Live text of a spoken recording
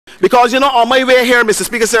Because, you know, on my way here, Mr.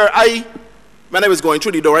 Speaker, sir, when I was going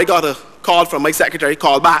through the door, I got a call from my secretary,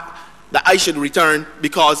 call back, that I should return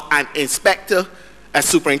because an inspector, a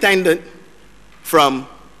superintendent from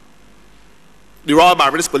the Royal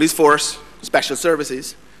Barbados Police Force Special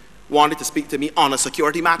Services wanted to speak to me on a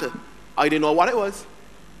security matter. I didn't know what it was.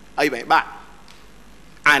 I went back.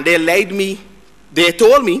 And they laid me, they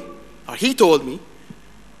told me, or he told me,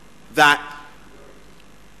 that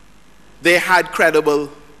they had credible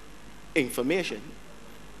information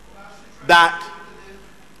that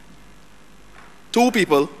 2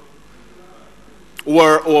 people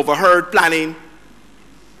were overheard planning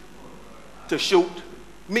to shoot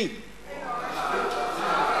me.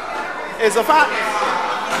 It's a fact.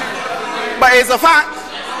 But it's a fact.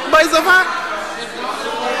 But it's a fact.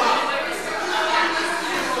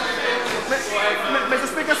 Mr.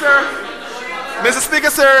 Speaker, sir. Mr. Speaker,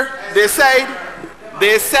 sir, they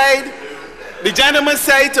said, the gentleman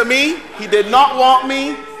said to me, he did not want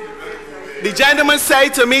me. The gentleman said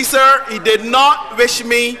to me, sir, he did not wish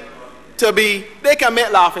me to be, they can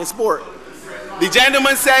make laugh in sport. The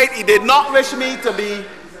gentleman said he did not wish me to be,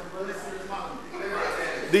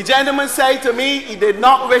 the gentleman said to me he did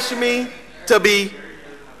not wish me to be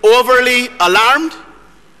overly alarmed,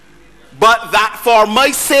 but that for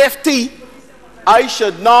my safety, I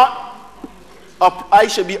should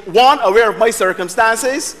be, 1, aware of my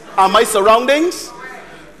circumstances and my surroundings.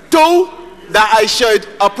 2, that I should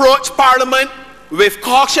approach Parliament with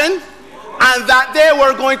caution, and that they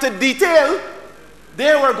were going to detail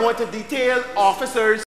officers